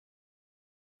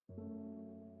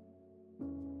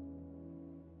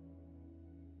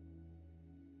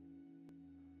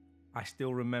I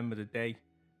still remember the day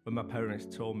when my parents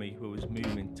told me we was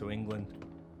moving to England.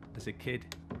 As a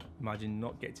kid, imagine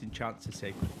not getting a chance to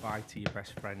say goodbye to your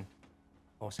best friend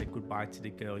or say goodbye to the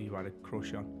girl you had a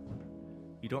crush on.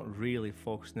 You don't really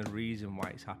focus on the reason why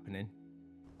it's happening,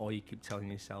 or you keep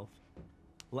telling yourself,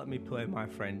 let me play my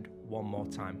friend one more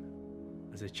time.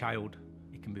 As a child,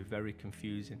 it can be very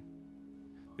confusing.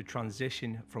 The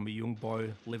transition from a young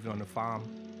boy living on a farm,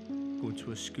 going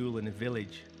to a school in a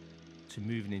village, to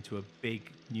moving into a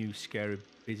big, new, scary,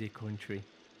 busy country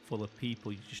full of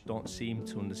people you just don't seem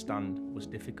to understand was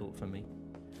difficult for me.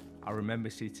 I remember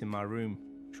sitting in my room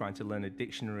trying to learn a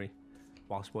dictionary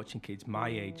whilst watching kids my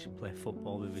age play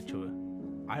football with each other.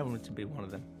 I wanted to be one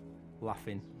of them,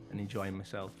 laughing and enjoying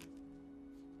myself.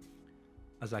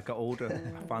 As I got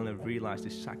older, I finally realised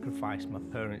the sacrifice my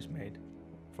parents made.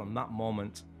 From that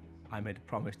moment, I made a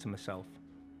promise to myself.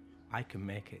 I can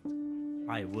make it.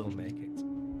 I will make it.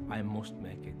 I must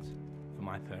make it for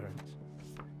my parents.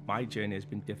 My journey has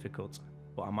been difficult,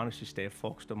 but I managed to stay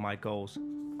focused on my goals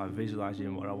by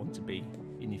visualising where I want to be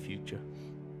in the future.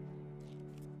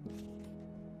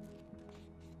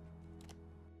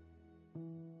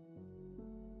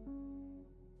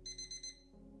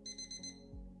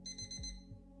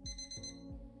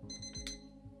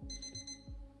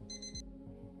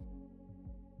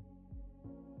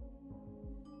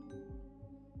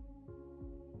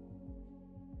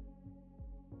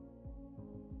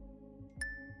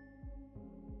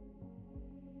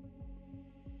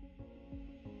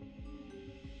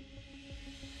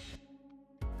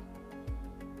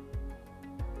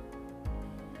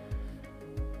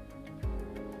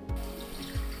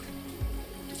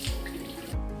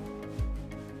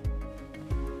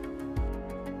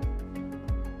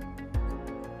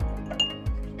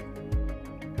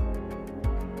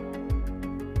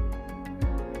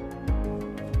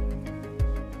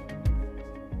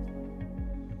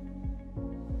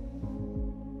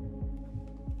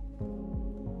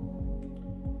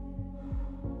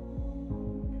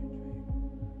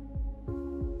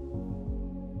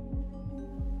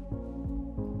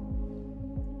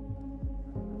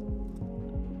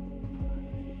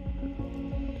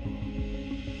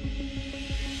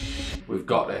 We've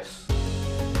got this.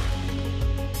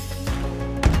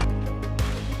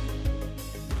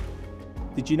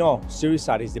 Did you know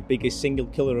suicide is the biggest single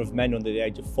killer of men under the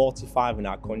age of 45 in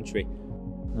our country?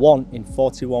 1 in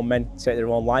 41 men take their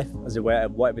own life as a way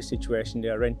of whatever situation they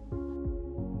are in.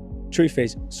 Truth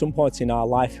is, at some point in our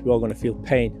life we're all going to feel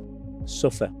pain,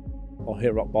 suffer, or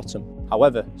hit rock bottom.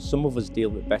 However, some of us deal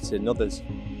with it better than others.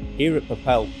 Here at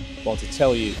Propel, we want to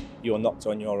tell you, you are not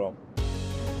on your own.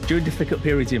 During difficult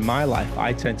periods in my life,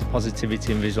 I turned to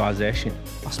positivity and visualization.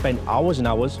 I spent hours and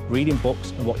hours reading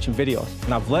books and watching videos,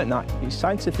 and I've learned that it's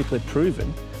scientifically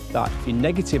proven that if you're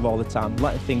negative all the time,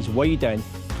 letting things weigh you down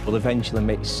will eventually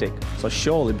make you sick. So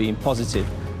surely being positive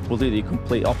will do the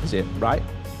complete opposite, right?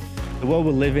 The world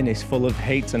we live in is full of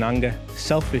hate and anger.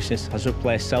 Selfishness has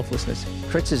replaced selflessness.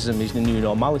 Criticism is the new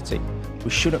normality. We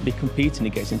shouldn't be competing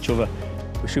against each other.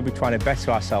 We should be trying to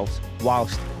better ourselves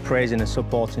whilst praising and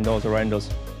supporting those around us.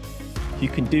 You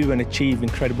can do and achieve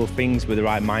incredible things with the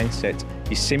right mindset.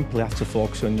 You simply have to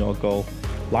focus on your goal.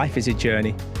 Life is a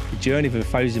journey of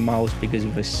 1,000 miles begins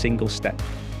with a single step.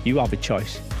 You have a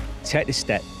choice. Take the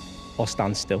step or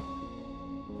stand still.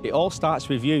 It all starts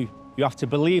with you. You have to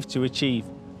believe to achieve.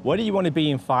 Where do you want to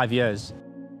be in 5 years?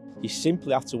 You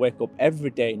simply have to wake up every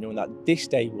day knowing that this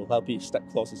day will help you step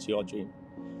closer to your dream.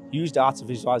 Use the art of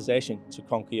visualization to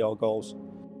conquer your goals.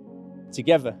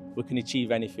 Together, we can achieve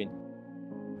anything.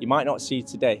 You might not see it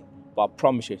today, but I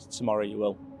promise you tomorrow you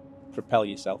will. Propel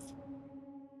yourself.